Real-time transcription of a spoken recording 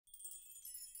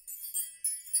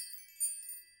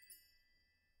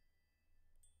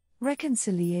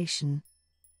Reconciliation.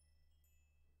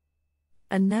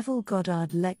 A Neville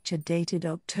Goddard lecture dated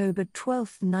October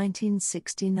 12,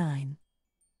 1969.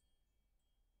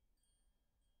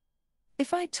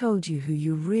 If I told you who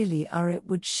you really are, it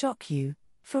would shock you,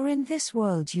 for in this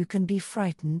world you can be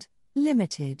frightened,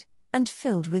 limited, and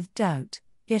filled with doubt,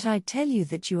 yet I tell you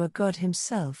that you are God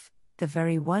Himself, the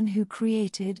very one who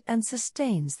created and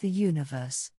sustains the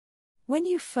universe. When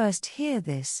you first hear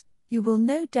this, you will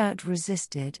no doubt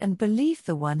resist it and believe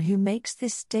the one who makes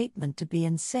this statement to be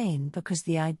insane because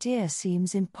the idea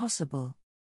seems impossible.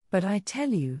 But I tell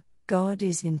you, God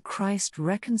is in Christ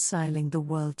reconciling the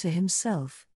world to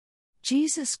Himself.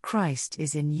 Jesus Christ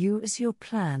is in you as your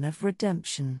plan of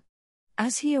redemption.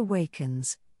 As He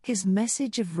awakens, His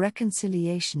message of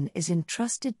reconciliation is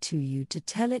entrusted to you to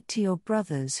tell it to your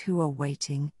brothers who are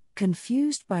waiting,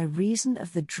 confused by reason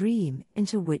of the dream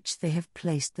into which they have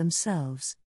placed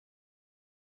themselves.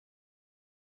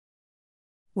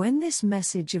 When this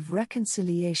message of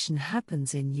reconciliation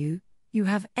happens in you, you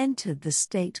have entered the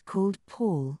state called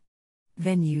Paul.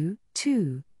 Then you,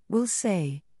 too, will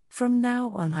say, "From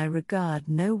now on I regard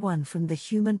no one from the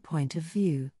human point of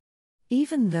view.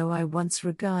 Even though I once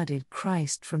regarded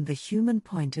Christ from the human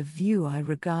point of view, I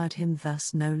regard Him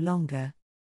thus no longer."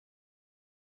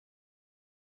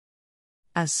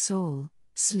 As Saul,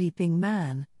 sleeping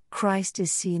man, Christ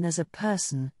is seen as a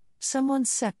person, someone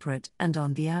separate and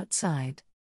on the outside.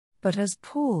 But as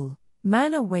Paul,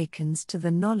 man awakens to the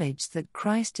knowledge that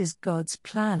Christ is God's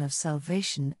plan of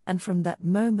salvation and from that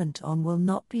moment on will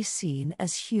not be seen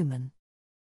as human.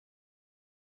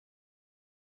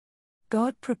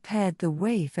 God prepared the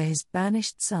way for His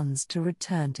banished sons to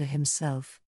return to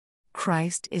Himself.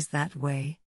 Christ is that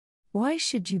way. Why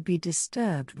should you be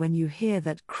disturbed when you hear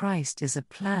that Christ is a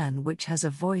plan which has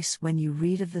a voice when you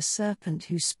read of the serpent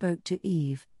who spoke to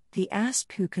Eve, the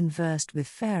asp who conversed with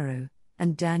Pharaoh,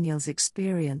 and Daniel's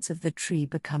experience of the tree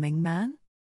becoming man?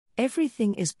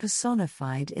 Everything is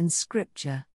personified in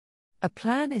Scripture. A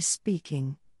plan is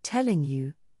speaking, telling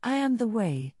you, "I am the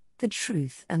way, the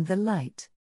truth and the light.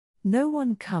 No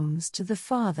one comes to the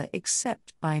Father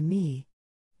except by me."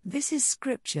 This is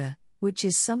Scripture, which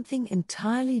is something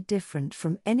entirely different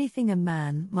from anything a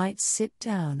man might sit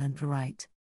down and write.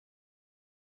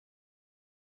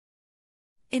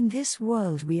 In this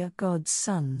world we are God's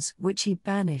sons, which He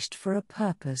banished for a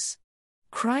purpose.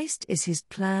 Christ is His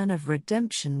plan of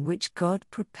redemption which God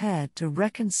prepared to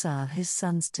reconcile His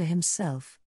sons to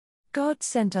Himself. God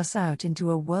sent us out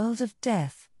into a world of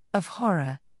death, of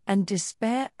horror, and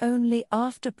despair only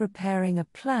after preparing a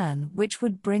plan which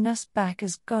would bring us back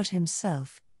as God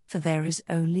Himself, for there is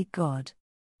only God.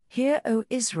 Hear, O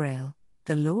Israel,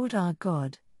 the Lord our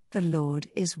God, the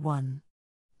Lord is one.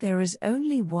 There is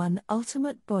only one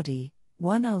ultimate body,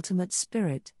 one ultimate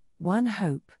Spirit, one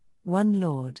hope, one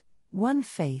Lord, one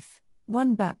faith,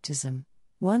 one baptism,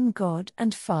 one God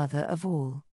and Father of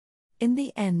all. In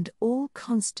the end all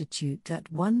constitute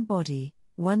that one body,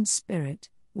 one Spirit,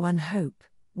 one hope,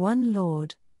 one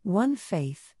Lord, one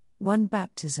faith, one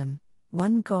baptism,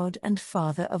 one God and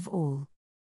Father of all.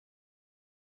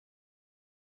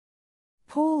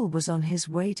 Paul was on his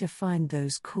way to find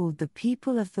those called the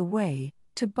people of the way,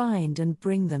 to bind and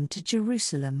bring them to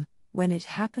Jerusalem, when it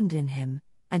happened in him,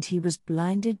 and he was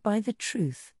blinded by the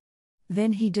truth.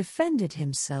 Then he defended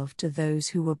himself to those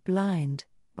who were blind,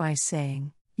 by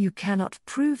saying, "You cannot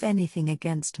prove anything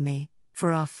against me,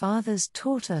 for our fathers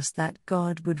taught us that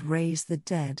God would raise the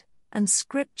dead, and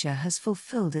Scripture has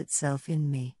fulfilled itself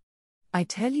in me. I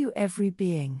tell you, every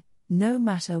being, no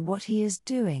matter what he is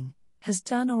doing, has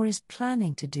done or is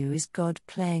planning to do, is God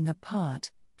playing a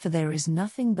part, for there is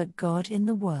nothing but God in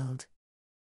the world.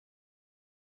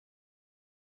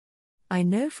 I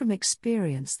know from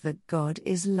experience that God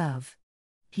is love.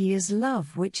 He is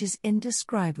love which is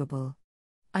indescribable.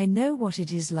 I know what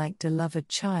it is like to love a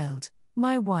child,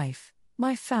 my wife,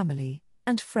 my family,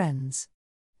 and friends.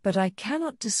 But I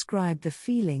cannot describe the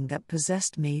feeling that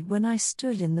possessed me when I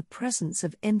stood in the presence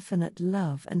of infinite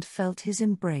love and felt His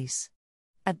embrace.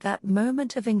 At that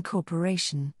moment of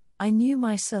incorporation, I knew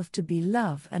myself to be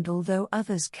love, and although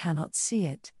others cannot see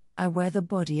it, I wear the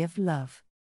body of love.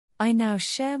 I now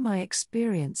share my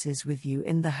experiences with you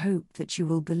in the hope that you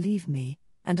will believe me,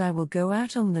 and I will go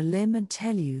out on the limb and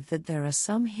tell you that there are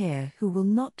some here who will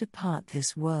not depart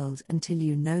this world until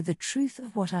you know the truth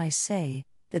of what I say,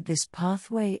 that this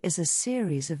pathway is a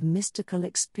series of mystical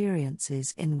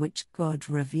experiences in which God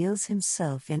reveals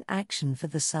Himself in action for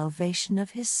the salvation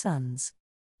of His sons.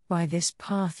 By this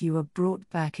path you are brought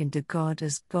back into God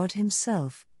as God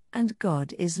Himself, and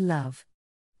God is love.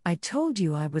 I told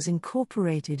you I was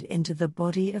incorporated into the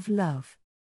body of love.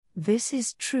 This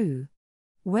is true.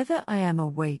 Whether I am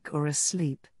awake or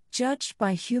asleep, judged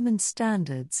by human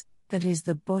standards, that is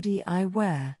the body I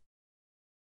wear.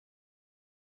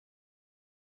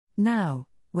 Now,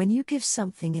 when you give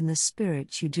something in the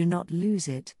spirit, you do not lose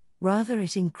it, rather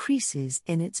it increases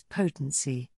in its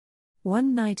potency.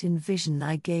 One night in vision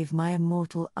I gave my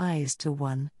immortal eyes to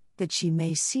one, that she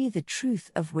may see the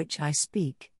truth of which I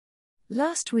speak.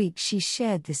 Last week she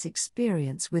shared this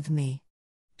experience with me.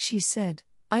 She said,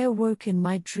 I awoke in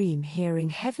my dream hearing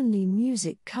heavenly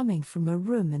music coming from a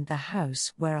room in the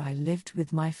house where I lived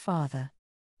with my father.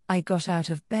 I got out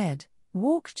of bed,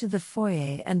 walked to the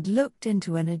foyer and looked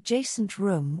into an adjacent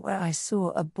room where I saw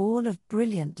a ball of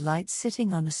brilliant light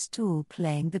sitting on a stool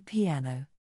playing the piano.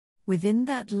 Within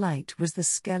that light was the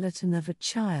skeleton of a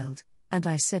child, and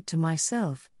I said to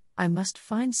myself, I must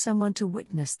find someone to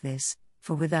witness this,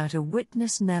 for without a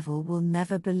witness Neville will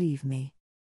never believe me.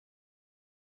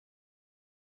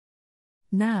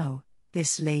 Now,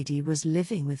 this lady was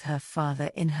living with her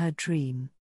father in her dream.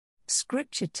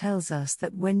 Scripture tells us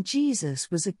that when Jesus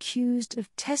was accused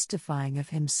of testifying of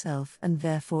himself and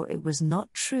therefore it was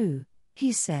not true,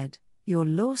 he said, Your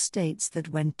law states that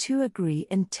when two agree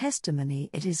in testimony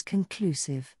it is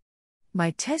conclusive.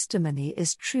 My testimony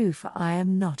is true, for I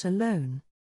am not alone.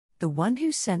 The one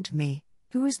who sent me,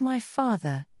 who is my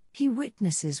Father, he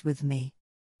witnesses with me.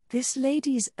 This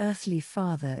lady's earthly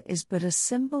father is but a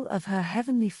symbol of her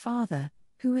heavenly Father,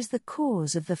 who is the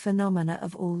cause of the phenomena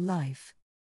of all life.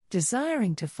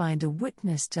 Desiring to find a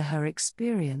witness to her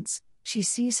experience, she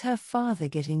sees her father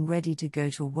getting ready to go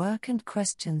to work and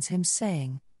questions him,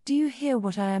 saying, Do you hear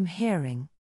what I am hearing?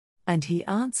 And he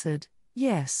answered,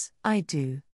 Yes, I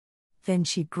do. Then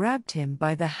she grabbed him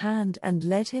by the hand and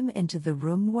led him into the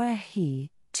room where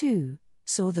he, too,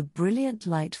 saw the brilliant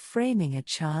light framing a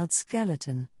child's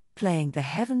skeleton, playing the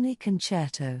heavenly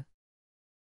concerto.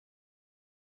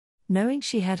 Knowing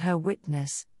she had her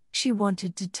witness, she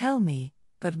wanted to tell me,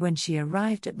 but when she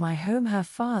arrived at my home her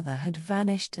father had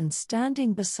vanished and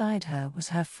standing beside her was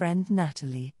her friend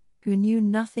Natalie, who knew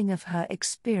nothing of her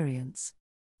experience.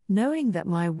 Knowing that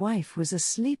my wife was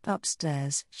asleep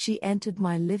upstairs, she entered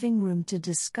my living room to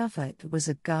discover it was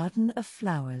a garden of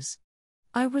flowers.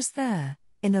 I was there,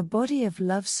 in a body of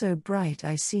love so bright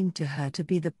I seemed to her to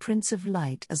be the Prince of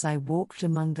Light as I walked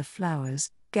among the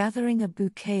flowers, gathering a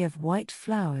bouquet of white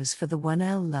flowers for the one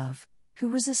I love, who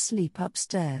was asleep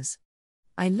upstairs.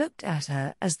 I looked at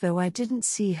her as though I didn't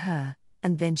see her,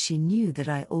 and then she knew that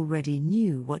I already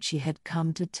knew what she had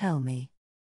come to tell me.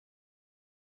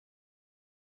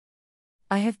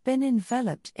 I have been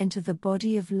enveloped into the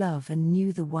body of love and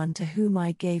knew the one to whom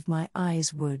I gave my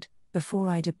eyes would, before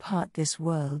I depart this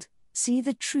world, see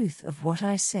the truth of what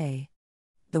I say.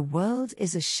 The world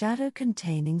is a shadow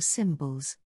containing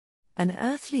symbols. An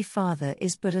earthly father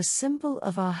is but a symbol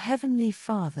of our heavenly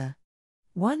Father.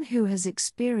 One who has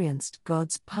experienced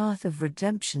God's path of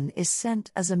redemption is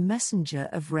sent as a messenger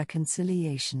of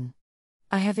reconciliation.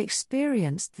 I have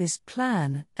experienced this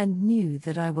plan and knew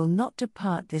that I will not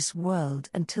depart this world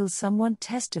until someone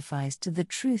testifies to the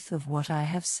truth of what I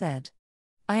have said.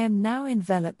 I am now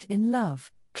enveloped in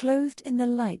love, clothed in the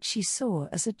light she saw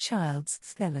as a child's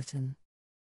skeleton.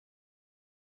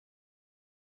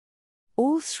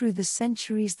 All through the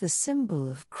centuries the symbol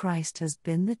of Christ has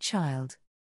been the child.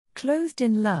 Clothed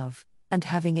in love, and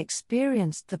having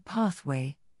experienced the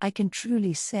pathway, I can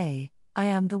truly say, I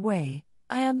am the way,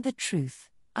 I am the truth,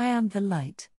 I am the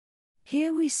light.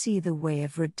 Here we see the way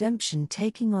of redemption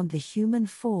taking on the human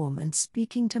form and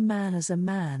speaking to man as a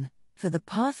man, for the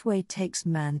pathway takes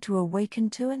man to awaken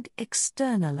to and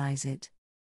externalize it.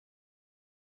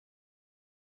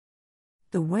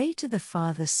 The way to the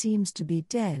Father seems to be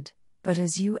dead, but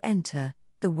as you enter,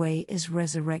 the way is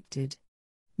resurrected.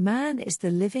 Man is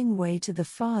the living way to the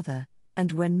Father,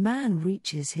 and when man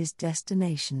reaches his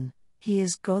destination, he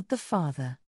is God the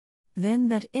Father. Then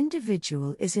that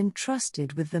individual is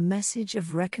entrusted with the message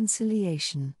of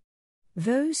reconciliation.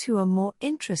 Those who are more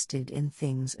interested in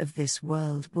things of this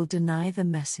world will deny the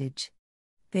message.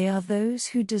 They are those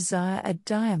who desire a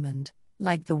diamond,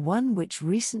 like the one which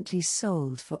recently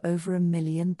sold for over $1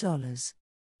 million.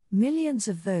 Millions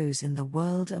of those in the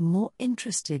world are more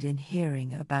interested in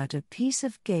hearing about a piece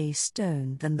of gay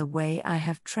stone than the way I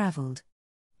have traveled.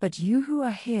 But you who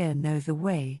are here know the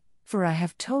way, for I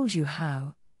have told you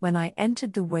how. When I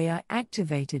entered the way I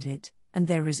activated it, and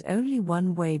there is only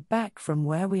one way back from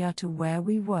where we are to where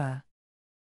we were.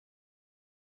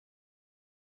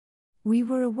 We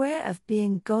were aware of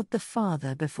being God the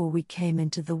Father before we came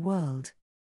into the world.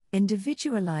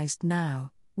 Individualized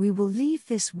now, We will leave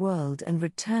this world and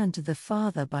return to the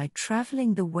Father by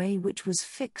traveling the way which was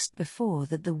fixed before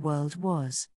that the world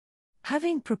was.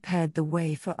 Having prepared the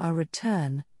way for our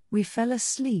return, we fell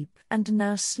asleep and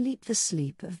now sleep the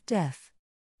sleep of death.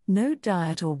 No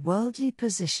diet or worldly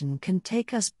position can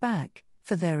take us back,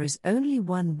 for there is only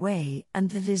one way, and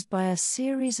that is by a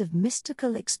series of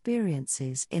mystical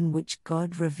experiences in which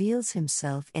God reveals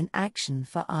Himself in action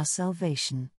for our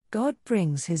salvation. God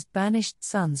brings His banished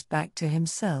sons back to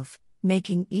Himself,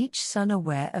 making each son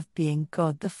aware of being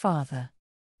God the Father.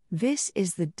 This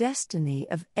is the destiny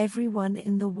of everyone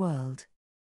in the world.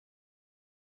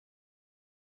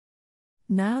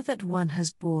 Now that one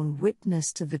has borne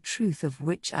witness to the truth of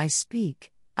which I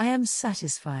speak, I am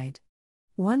satisfied.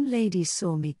 One lady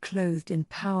saw me clothed in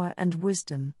power and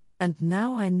wisdom, and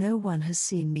now I know one has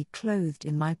seen me clothed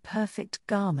in my perfect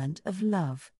garment of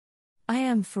love. I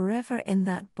am forever in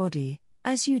that body,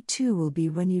 as you too will be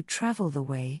when you travel the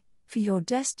way, for your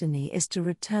destiny is to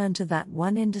return to that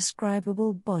one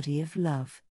indescribable body of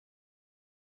love.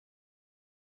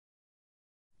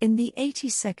 In the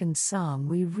 82nd Psalm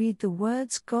we read the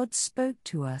words God spoke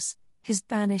to us, His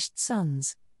banished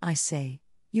sons, I say,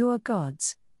 you are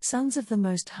gods, sons of the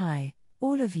Most High,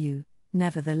 all of you,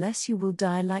 nevertheless you will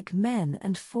die like men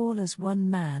and fall as one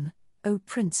man, O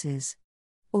princes.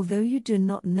 Although you do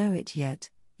not know it yet,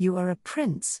 you are a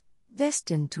prince,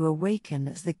 destined to awaken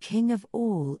as the King of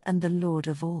all and the Lord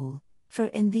of all, for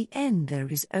in the end there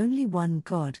is only one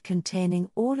God containing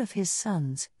all of His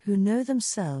sons who know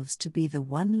themselves to be the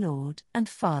one Lord and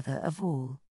Father of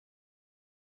all.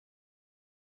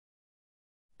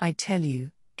 I tell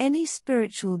you, any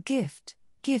spiritual gift,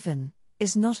 given,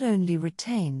 is not only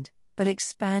retained, but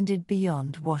expanded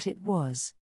beyond what it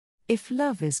was. If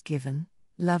love is given,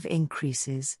 love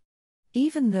increases.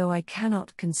 Even though I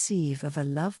cannot conceive of a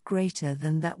love greater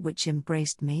than that which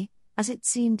embraced me, as it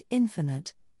seemed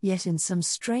infinite, yet in some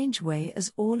strange way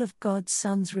as all of God's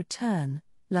sons return,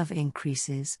 love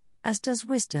increases, as does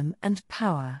wisdom and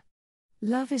power.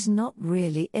 Love is not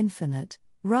really infinite,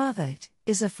 rather it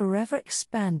is a forever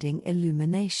expanding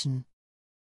illumination.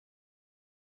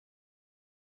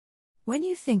 When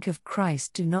you think of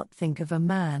Christ, do not think of a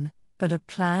man, but a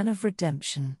plan of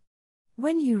redemption.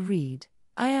 When you read,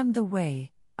 I am the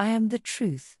way, I am the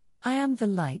truth, I am the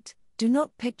light, do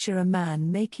not picture a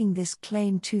man making this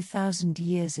claim 2,000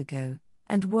 years ago,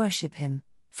 and worship him,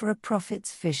 for a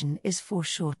prophet's vision is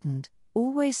foreshortened,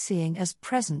 always seeing as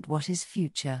present what is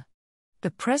future. The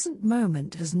present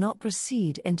moment does not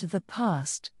proceed into the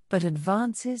past, but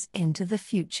advances into the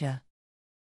future.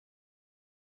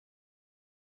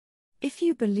 If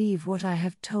you believe what I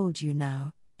have told you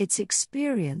now, its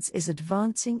experience is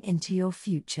advancing into your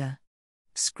future.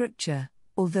 Scripture,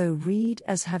 although read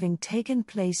as having taken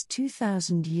place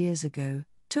 2,000 years ago,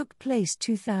 took place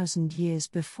 2,000 years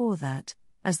before that,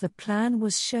 as the plan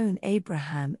was shown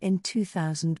Abraham in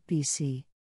 2000 BC.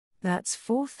 That's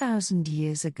 4,000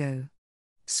 years ago.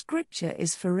 Scripture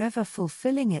is forever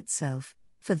fulfilling itself,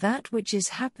 for that which is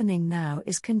happening now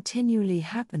is continually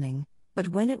happening, but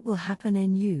when it will happen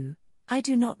in you, I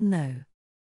do not know.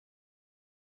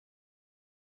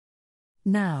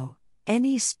 Now,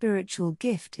 any spiritual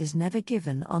gift is never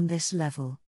given on this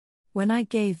level. When I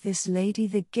gave this lady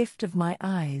the gift of my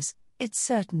eyes, it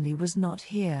certainly was not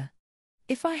here.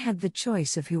 If I had the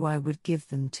choice of who I would give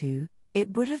them to,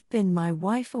 it would have been my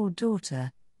wife or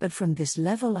daughter, but from this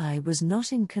level I was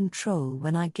not in control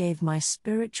when I gave my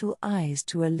spiritual eyes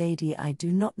to a lady I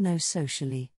do not know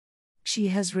socially. She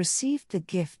has received the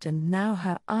gift and now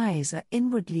her eyes are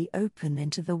inwardly open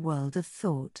into the world of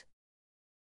thought.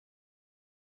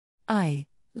 I,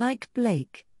 like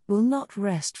Blake, will not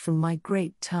rest from my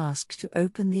great task to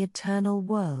open the eternal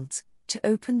worlds, to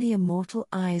open the immortal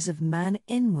eyes of man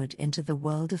inward into the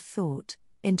world of thought,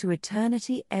 into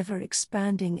eternity ever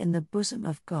expanding in the bosom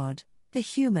of God, the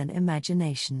human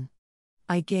imagination.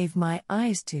 I gave my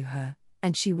eyes to her,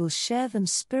 and she will share them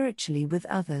spiritually with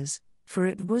others, for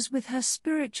it was with her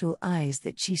spiritual eyes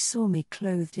that she saw me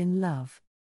clothed in love.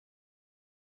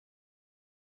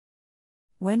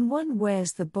 When one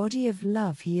wears the body of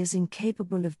love, he is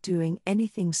incapable of doing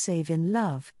anything save in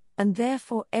love, and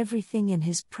therefore everything in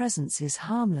his presence is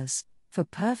harmless, for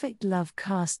perfect love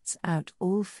casts out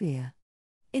all fear.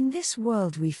 In this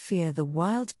world we fear the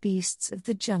wild beasts of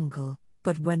the jungle,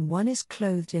 but when one is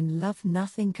clothed in love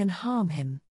nothing can harm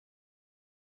him.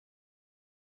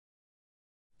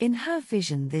 In her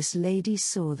vision this lady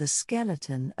saw the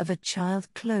skeleton of a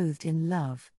child clothed in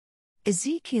love.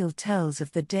 Ezekiel tells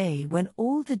of the day when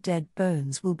all the dead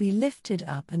bones will be lifted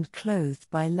up and clothed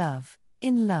by love,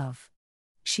 in love.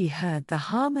 She heard the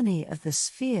harmony of the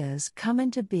spheres come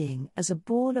into being as a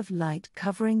ball of light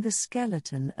covering the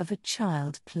skeleton of a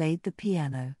child played the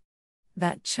piano.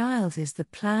 That child is the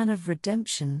plan of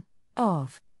redemption,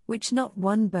 of which not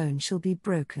one bone shall be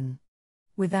broken.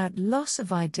 Without loss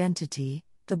of identity,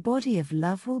 the body of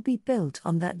love will be built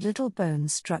on that little bone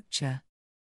structure.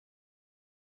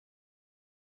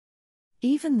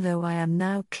 Even though I am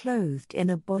now clothed in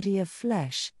a body of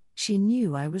flesh, she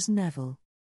knew I was Neville.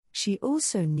 She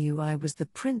also knew I was the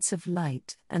Prince of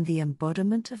Light and the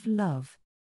embodiment of love.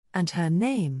 And her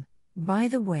name, by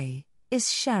the way,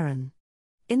 is Sharon.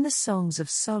 In the Songs of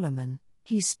Solomon,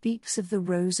 he speaks of the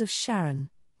Rose of Sharon,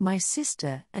 my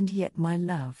sister and yet my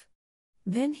love.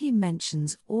 Then he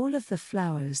mentions all of the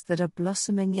flowers that are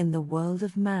blossoming in the world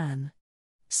of man.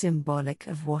 Symbolic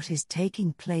of what is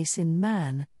taking place in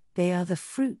man, they are the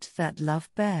fruit that love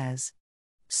bears.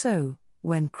 So,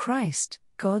 when Christ,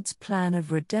 God's plan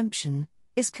of redemption,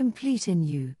 is complete in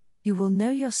you, you will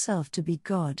know yourself to be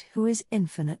God who is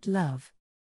infinite love.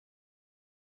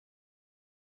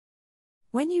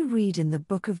 When you read in the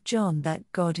book of John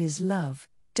that God is love,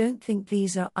 don't think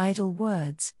these are idle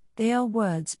words, they are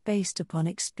words based upon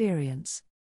experience.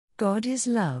 God is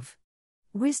love.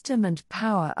 Wisdom and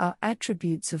power are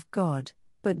attributes of God,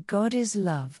 but God is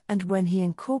love, and when He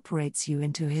incorporates you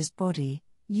into His body,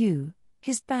 you,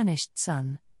 His banished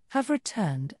Son, have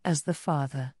returned as the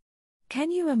Father. Can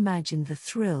you imagine the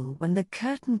thrill when the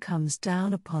curtain comes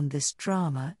down upon this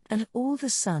drama and all the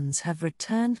sons have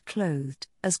returned clothed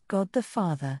as God the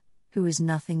Father, who is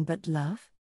nothing but love?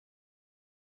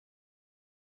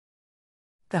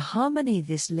 The harmony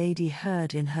this lady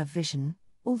heard in her vision,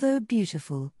 although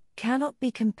beautiful, cannot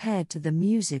be compared to the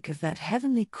music of that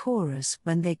heavenly chorus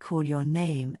when they call your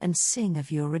name and sing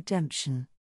of your redemption.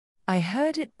 I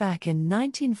heard it back in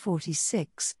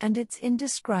 1946 and its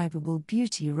indescribable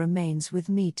beauty remains with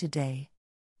me today.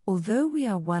 Although we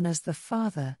are one as the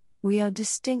Father, we are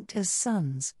distinct as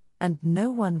sons, and no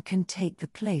one can take the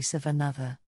place of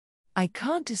another. I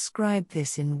can't describe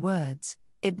this in words,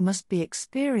 it must be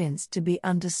experienced to be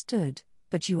understood,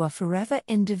 but you are forever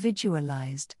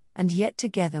individualized, and yet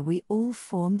together we all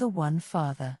form the one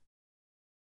Father.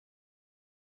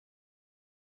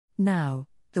 Now,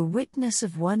 the witness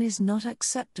of one is not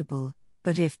acceptable,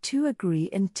 but if two agree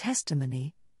in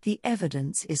testimony, the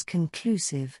evidence is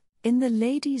conclusive. In the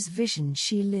lady's vision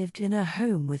she lived in a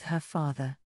home with her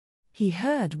father. He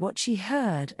heard what she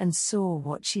heard and saw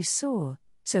what she saw,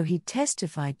 so he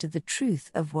testified to the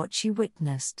truth of what she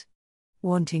witnessed.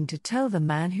 Wanting to tell the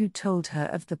man who told her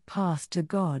of the path to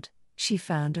God, she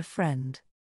found a friend.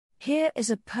 Here is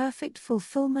a perfect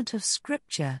fulfillment of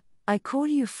Scripture: I call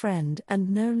you friend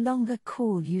and no longer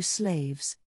call you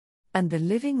slaves. And the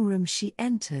living room she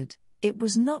entered, it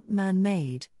was not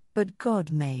man-made, but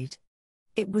God-made.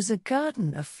 It was a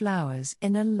garden of flowers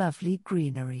in a lovely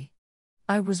greenery.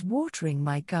 I was watering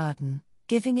my garden,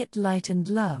 giving it light and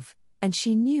love, and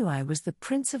she knew I was the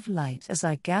Prince of Light as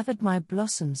I gathered my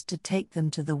blossoms to take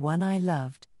them to the one I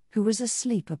loved, who was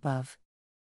asleep above.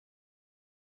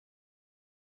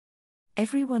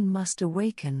 Everyone must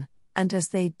awaken, and as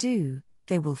they do,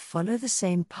 they will follow the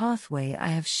same pathway I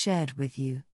have shared with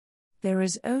you. There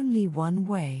is only one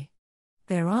way.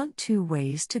 There aren't two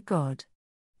ways to God.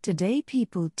 Today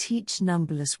people teach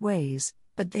numberless ways,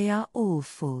 but they are all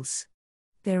false.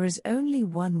 There is only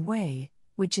one way,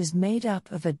 which is made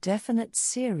up of a definite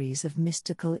series of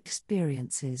mystical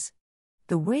experiences.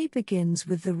 The way begins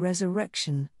with the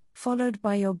resurrection, followed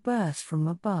by your birth from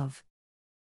above.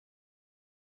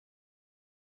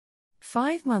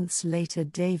 5 months later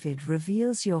David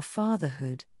reveals your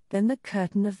fatherhood, then the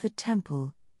curtain of the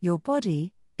temple, your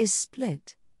body, is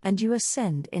split, and you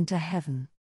ascend into heaven.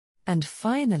 And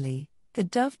finally, the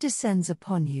dove descends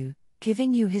upon you,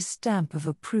 giving you his stamp of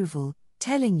approval,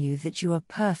 telling you that you are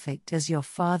perfect as your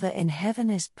Father in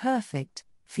heaven is perfect,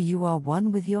 for you are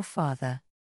one with your Father.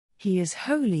 He is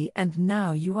holy and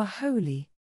now you are holy.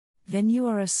 Then you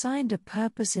are assigned a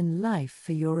purpose in life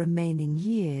for your remaining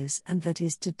years, and that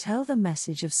is to tell the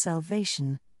message of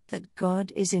salvation, that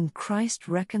God is in Christ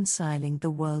reconciling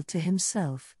the world to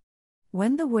Himself.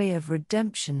 When the way of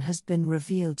redemption has been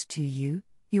revealed to you,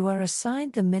 you are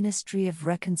assigned the ministry of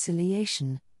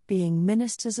reconciliation, being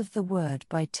ministers of the Word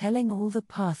by telling all the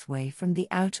pathway from the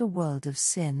outer world of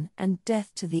sin and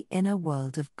death to the inner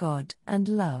world of God and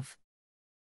love.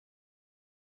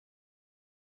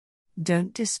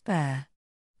 Don't despair.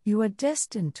 You are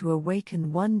destined to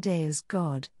awaken one day as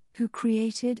God, who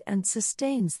created and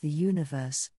sustains the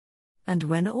universe. And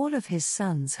when all of His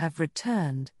sons have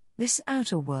returned, this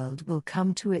outer world will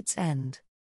come to its end.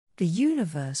 The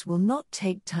universe will not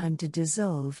take time to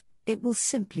dissolve, it will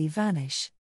simply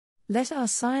vanish. Let our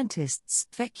scientists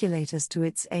speculate as to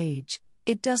its age,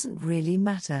 it doesn't really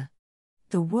matter.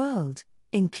 The world,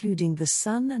 including the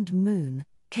sun and moon,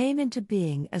 came into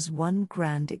being as one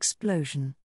grand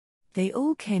explosion. They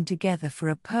all came together for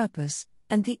a purpose,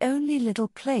 and the only little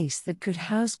place that could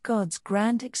house God's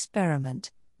grand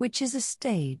experiment, which is a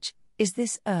stage, is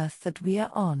this earth that we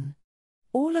are on.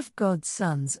 All of God's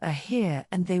sons are here,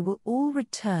 and they will all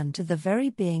return to the very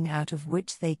being out of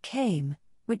which they came,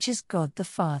 which is God the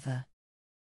Father.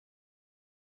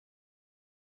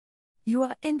 You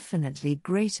are infinitely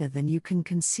greater than you can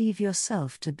conceive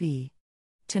yourself to be.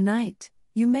 Tonight,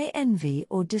 you may envy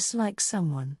or dislike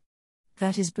someone.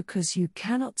 That is because you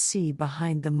cannot see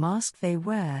behind the mask they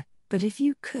wear, but if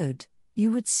you could,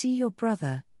 you would see your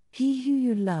brother, he who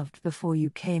you loved before you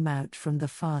came out from the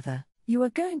Father. You are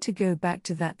going to go back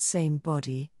to that same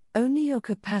body, only your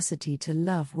capacity to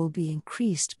love will be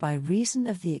increased by reason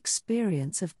of the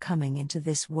experience of coming into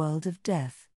this world of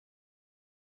death.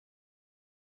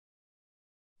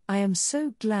 I am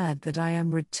so glad that I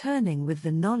am returning with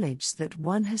the knowledge that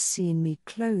one has seen me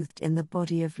clothed in the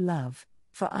body of love,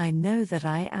 for I know that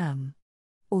I am.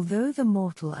 Although the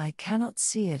mortal eye cannot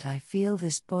see it, I feel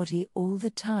this body all the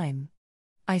time.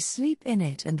 I sleep in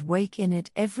it and wake in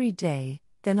it every day,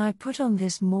 then I put on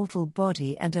this mortal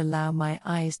body and allow my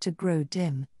eyes to grow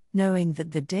dim, knowing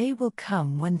that the day will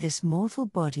come when this mortal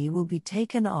body will be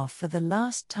taken off for the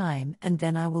last time, and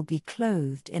then I will be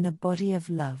clothed in a body of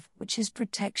love which is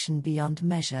protection beyond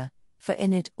measure, for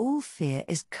in it all fear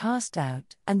is cast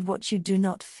out, and what you do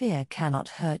not fear cannot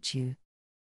hurt you.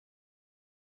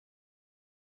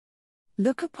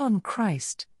 Look upon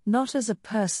Christ, not as a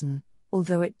person,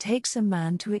 although it takes a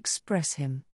man to express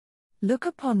him. Look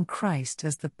upon Christ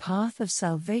as the path of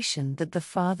salvation that the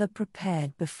Father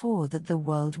prepared before that the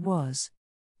world was.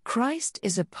 Christ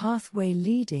is a pathway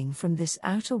leading from this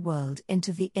outer world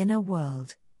into the inner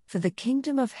world, for the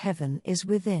kingdom of heaven is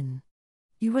within.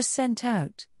 You were sent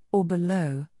out, or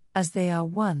below, as they are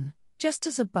one, just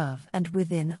as above and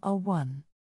within are one.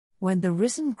 When the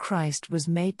risen Christ was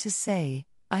made to say,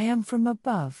 I am from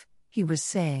above, he was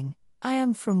saying, I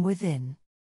am from within.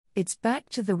 It's back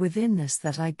to the withinness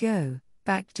that I go,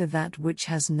 back to that which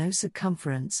has no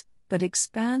circumference, but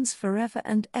expands forever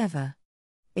and ever.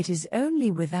 It is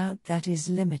only without that is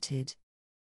limited.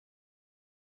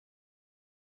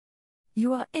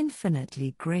 You are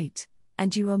infinitely great,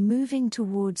 and you are moving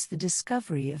towards the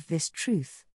discovery of this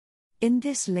truth. In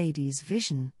this lady's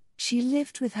vision, she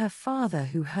lived with her father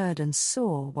who heard and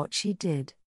saw what she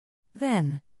did.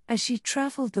 Then, as she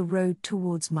traveled the road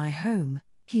towards my home,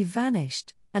 he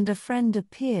vanished, and a friend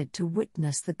appeared to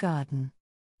witness the garden.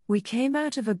 We came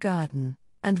out of a garden,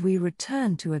 and we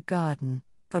return to a garden,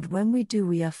 but when we do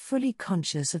we are fully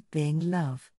conscious of being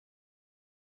love.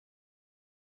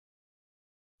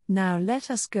 Now let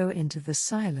us go into the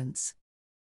silence.